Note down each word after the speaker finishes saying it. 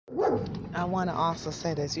I want to also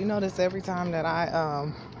say this. You notice every time that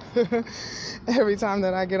every time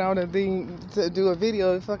that I get on a thing to do a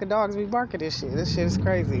video, the fucking dogs be barking this shit. This shit is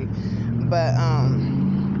crazy. But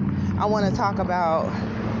I want to talk about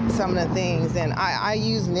some of the things, and I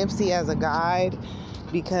use Nipsey as a guide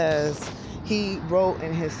because he wrote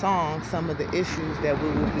in his song some of the issues that we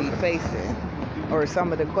would be facing, or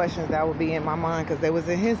some of the questions that would be in my mind, because they was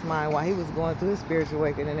in his mind while he was going through his spiritual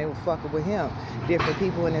awakening, and they were fucking with him. Different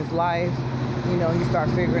people in his life, you know, he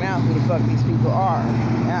started figuring out who the fuck these people are.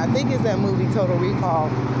 And I think it's that movie Total Recall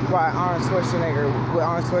by Arnold Schwarzenegger, with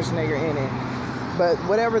Arnold Schwarzenegger in it. But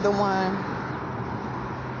whatever the one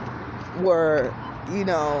where, you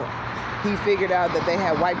know, he figured out that they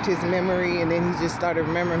had wiped his memory, and then he just started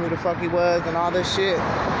remembering who the fuck he was and all this shit.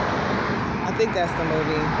 I think that's the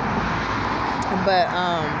movie. But,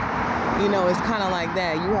 you know, it's kind of like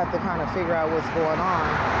that. You have to kind of figure out what's going on.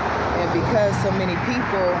 And because so many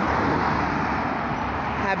people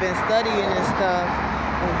have been studying this stuff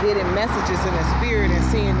and getting messages in the spirit and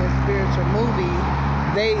seeing this spiritual movie,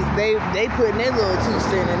 they putting their little 2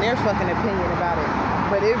 cents and their fucking opinion about it.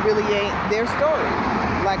 But it really ain't their story.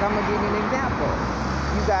 Like, I'm going to give you an example.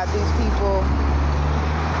 You got these people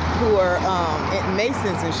who are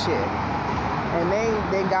Masons and shit. And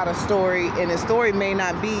they got a story, and the story may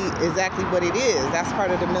not be exactly what it is. That's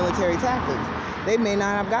part of the military tactics. They may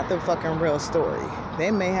not have got the fucking real story.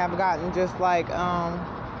 They may have gotten just like,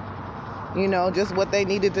 you know, just what they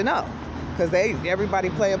needed to know. Because everybody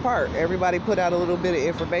play a part. Everybody put out a little bit of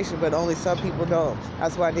information, but only some people don't.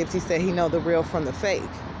 That's why Nipsey said he know the real from the fake.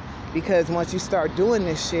 Because once you start doing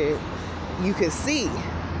this shit, you can see.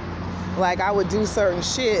 Like, I would do certain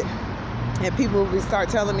shit, and people would start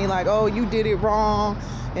telling me like, oh, you did it wrong.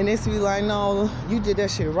 And this be like, no, you did that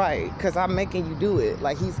shit right. Because I'm making you do it.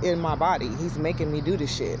 Like, he's in my body. He's making me do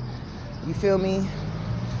this shit. You feel me?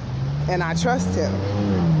 And I trust him.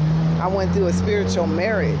 I went through a spiritual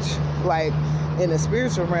marriage, like in the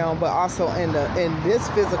spiritual realm, but also in this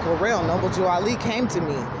physical realm. Noble Jew Ali came to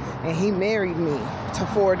me, and he married me to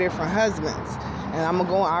 4 different husbands. And I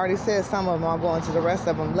already said some of them. I'll go into the rest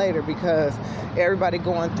of them later, because everybody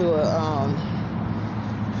going through a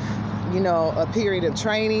period of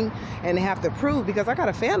training, and they have to prove, because I got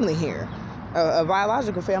a family here, a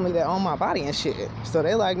biological family that own my body and shit. So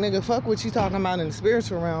they like, nigga, fuck what you talking about in the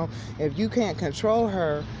spiritual realm. If you can't control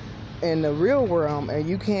her in the real realm, and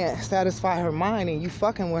you can't satisfy her mind, and you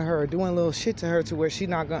fucking with her, doing little shit to her to where she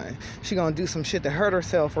gonna do some shit to hurt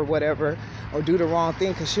herself or whatever, or do the wrong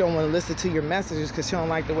thing because she don't want to listen to your messages because she don't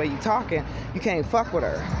like the way you talking, you can't fuck with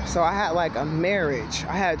her. So I had like a marriage.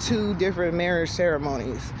 I had 2 different marriage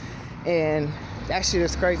ceremonies, and that shit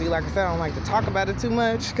is crazy. Like I said, I don't like to talk about it too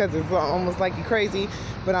much because it's almost like you crazy,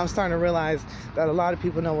 but I'm starting to realize that a lot of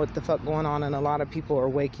people know what the fuck going on, and a lot of people are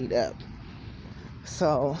waking up.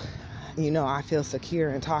 So, you know, I feel secure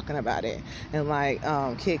in talking about it. And like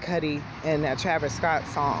Kid Cudi in that Travis Scott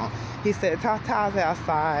song, he said, Tata's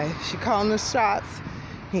outside, she calling the shots.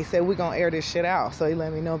 He said, we're gonna air this shit out. So he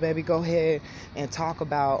let me know, baby, go ahead and talk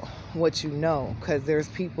about what you know, because there's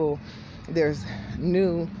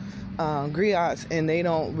new griots, and they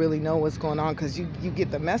don't really know what's going on, because you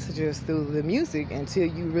get the messages through the music. Until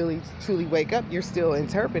you really truly wake up, you're still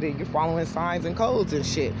interpreting, you're following signs and codes and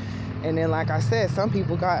shit. And then, like I said, some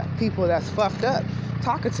people got people that's fucked up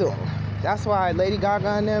talking to them. That's why Lady Gaga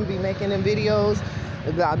and them be making them videos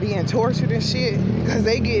about being tortured and shit, because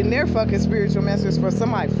they getting their fucking spiritual message for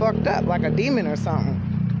somebody fucked up, like a demon or something.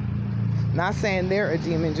 Not saying they're a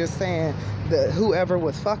demon, just saying that whoever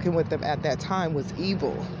was fucking with them at that time was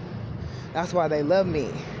evil. That's why they love me,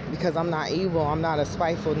 because I'm not evil. I'm not a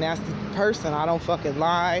spiteful, nasty person. I don't fucking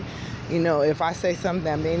lie. You know, if I say something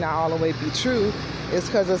that may not all the way be true, it's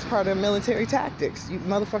because it's part of military tactics. You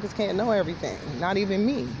motherfuckers can't know everything, not even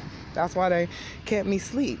me. That's why they kept me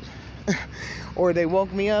sleep. Or they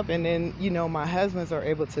woke me up, and then, you know, my husbands are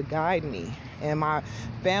able to guide me, and my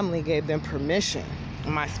family gave them permission.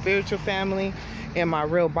 My spiritual family and my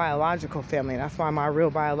real biological family. That's why my real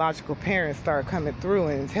biological parents started coming through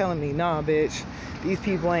and telling me, nah, bitch, these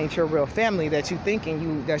people ain't your real family that you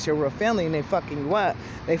thinking that's your real family, and they fucking you up.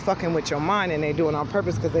 They fucking with your mind, and they do it on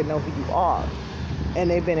purpose because they know who you are. And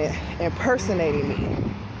they've been impersonating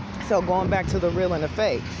me. So going back to the real and the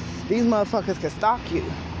fake, these motherfuckers can stalk you.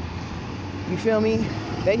 You feel me?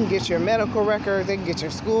 They can get your medical records. They can get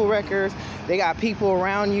your school records. They got people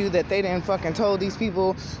around you that they didn't fucking told these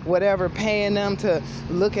people whatever, paying them to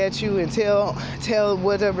look at you and tell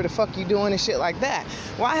whatever the fuck you doing and shit like that.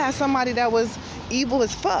 Why have somebody that was evil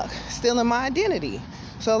as fuck stealing my identity?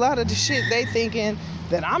 So a lot of the shit they thinking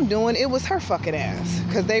that I'm doing, it was her fucking ass.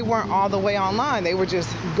 Because they weren't all the way online. They were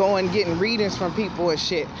just going, getting readings from people and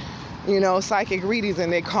shit. You know, psychic readings,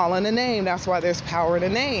 and they calling a name. That's why there's power in a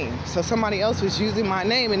name. So somebody else was using my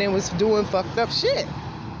name and it was doing fucked up shit.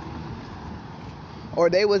 Or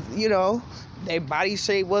they was, you know, their body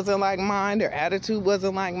shape wasn't like mine. Their attitude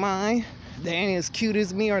wasn't like mine. They ain't as cute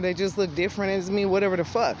as me, or they just look different as me, whatever the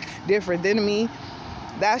fuck. Different than me.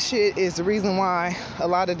 That shit is the reason why a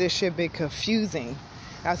lot of this shit be confusing.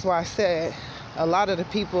 That's why I said a lot of the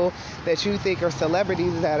people that you think are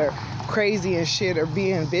celebrities that are crazy and shit or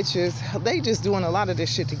being bitches, they just doing a lot of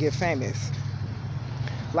this shit to get famous.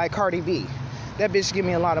 Like Cardi B. That bitch give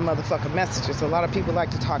me a lot of motherfucking messages. A lot of people like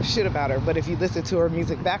to talk shit about her, but if you listen to her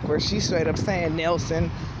music backwards, she's straight up saying Nelson.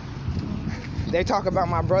 They talk about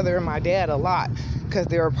my brother and my dad a lot because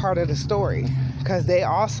they're a part of the story. Because they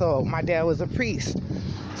also, my dad was a priest.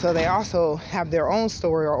 So they also have their own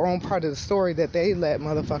story or own part of the story that they let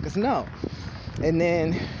motherfuckers know. And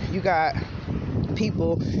then you got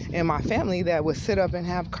people in my family that would sit up and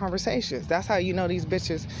have conversations. That's how you know these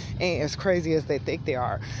bitches ain't as crazy as they think they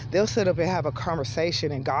are. They'll sit up and have a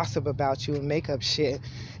conversation and gossip about you and make up shit.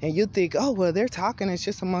 And you think, oh, well, they're talking, it's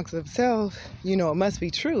just amongst themselves. You know, it must be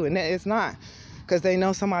true. And it's not. Because they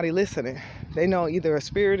know somebody listening. They know either a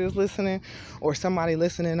spirit is listening or somebody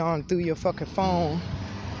listening on through your fucking phone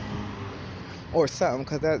or something.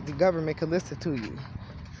 Because the government could listen to you.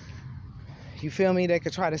 You feel me? They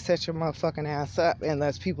could try to set your motherfucking ass up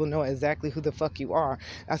unless people know exactly who the fuck you are.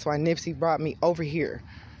 That's why Nipsey brought me over here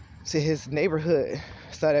to his neighborhood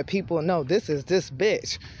so that people know this is this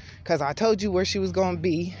bitch. Because I told you where she was going to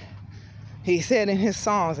be. He said in his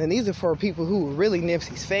songs, and these are for people who are really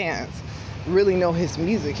Nipsey's fans, really know his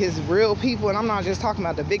music, his real people. And I'm not just talking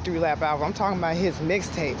about the Victory Lap album. I'm talking about his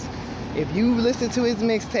mixtapes. If you listen to his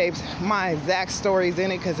mixtapes, my exact story's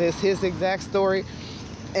in it because it's his exact story.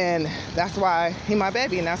 And that's why he my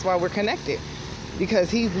baby, and that's why we're connected. Because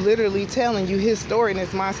he's literally telling you his story, and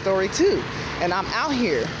it's my story too. And I'm out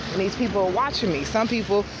here, and these people are watching me. Some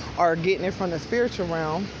people are getting it from the spiritual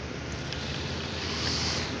realm.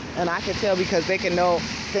 And I can tell because they can know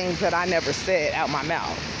things that I never said out my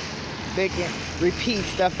mouth. They can repeat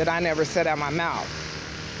stuff that I never said out my mouth.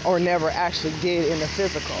 Or never actually did in the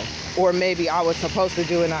physical. Or maybe I was supposed to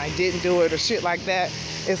do it and I didn't do it or shit like that.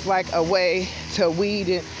 It's like a way to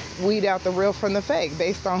weed out the real from the fake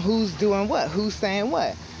based on who's doing what, who's saying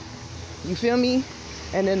what. You feel me?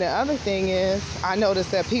 And then the other thing is, I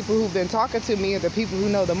noticed that people who've been talking to me, or the people who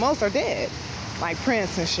know the most, are dead. Like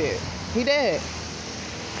Prince and shit. He dead.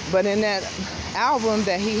 But in that album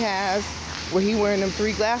that he has, where he wearing them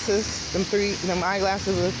three glasses, them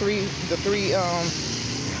eyeglasses with the three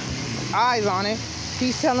eyes on it,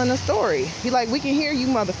 he's telling a story. He like, we can hear you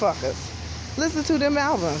motherfuckers. Listen to them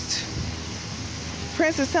albums.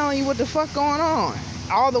 Prince is telling you what the fuck going on.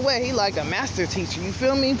 All the way, he like a master teacher. You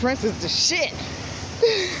feel me? Prince is the shit.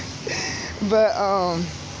 But,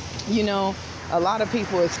 you know, a lot of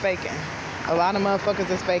people is faking. A lot of motherfuckers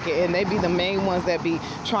is faking. And they be the main ones that be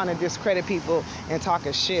trying to discredit people and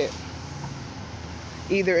talking shit.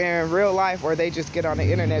 Either in real life or they just get on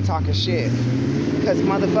the internet talking shit. Because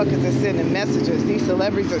motherfuckers are sending messages. These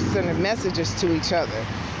celebrities are sending messages to each other.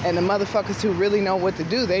 And the motherfuckers who really know what to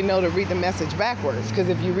do, they know to read the message backwards. Because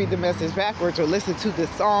if you read the message backwards or listen to the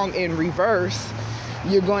song in reverse,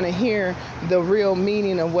 you're going to hear the real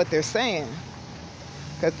meaning of what they're saying.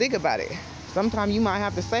 Because think about it. Sometimes you might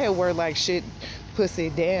have to say a word like shit, pussy,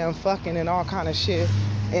 damn, fucking, and all kind of shit.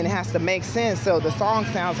 And it has to make sense. So the song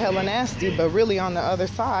sounds hella nasty, but really on the other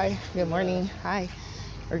side, good morning, hi,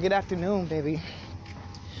 or good afternoon, baby.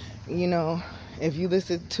 You know, if you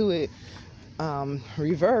listen to it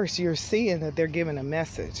reverse, you're seeing that they're giving a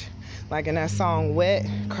message. Like in that song Wet,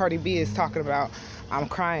 Cardi B is talking about, I'm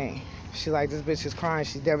crying. She like, this bitch is crying.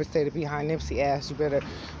 She's devastated behind Nipsey ass. You better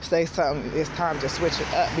say something. It's time to switch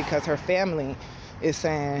it up, because her family is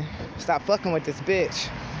saying, stop fucking with this bitch.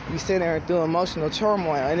 You sit there through emotional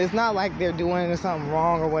turmoil. And it's not like they're doing something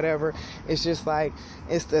wrong or whatever. It's just like,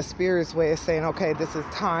 it's the spirit's way of saying, okay, this is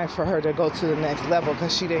time for her to go to the next level,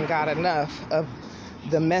 because she didn't got enough of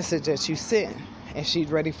the message that you sent, and she's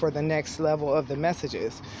ready for the next level of the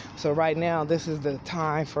messages. So right now, this is the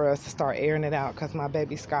time for us to start airing it out, because my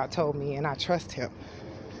baby Scott told me, and I trust him.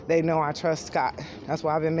 They know I trust Scott. That's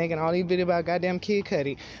why I've been making all these videos about goddamn Kid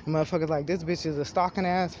Cudi. And motherfuckers like, this bitch is a stalking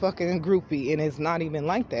ass fucking groupie. And it's not even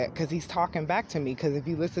like that, because he's talking back to me. Because if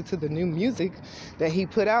you listen to the new music that he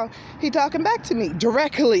put out, he talking back to me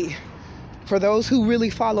directly. For those who really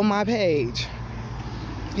follow my page.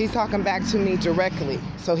 He's talking back to me directly.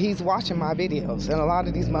 So he's watching my videos. And a lot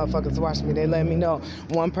of these motherfuckers watch me. They let me know.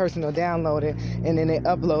 One person will download it and then they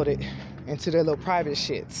upload it into their little private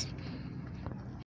shits.